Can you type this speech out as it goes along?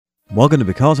Welcome to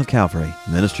Because of Calvary,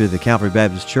 ministry of the Calvary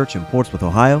Baptist Church in Portsmouth,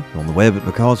 Ohio. On the web at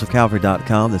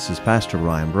becauseofcalvary.com, this is Pastor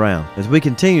Ryan Brown. As we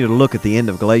continue to look at the end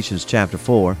of Galatians chapter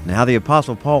 4 and how the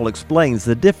Apostle Paul explains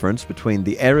the difference between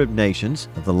the Arab nations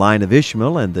of the line of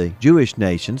Ishmael and the Jewish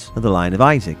nations of the line of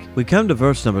Isaac. We come to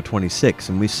verse number 26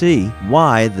 and we see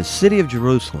why the city of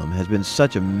Jerusalem has been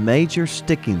such a major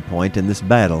sticking point in this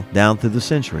battle down through the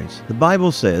centuries. The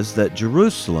Bible says that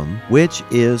Jerusalem, which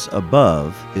is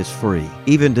above, is free.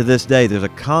 Even to this day, there's a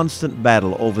constant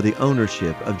battle over the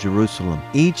ownership of Jerusalem.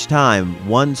 Each time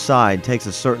one side takes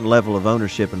a certain level of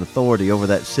ownership and authority over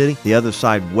that city, the other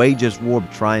side wages war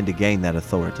trying to gain that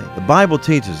authority. The Bible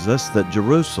teaches us that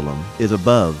Jerusalem is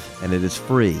above and it is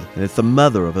free, and it's the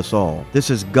mother of us all. This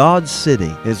is God's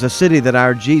city. It is a city that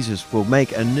our Jesus will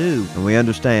make anew, and we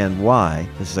understand why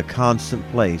this is a constant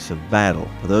place of battle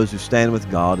for those who stand with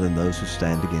God and those who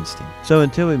stand against Him. So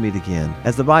until we meet again,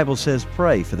 as the Bible says,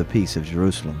 pray for the peace of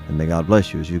Jerusalem, and may God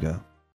bless you as you go.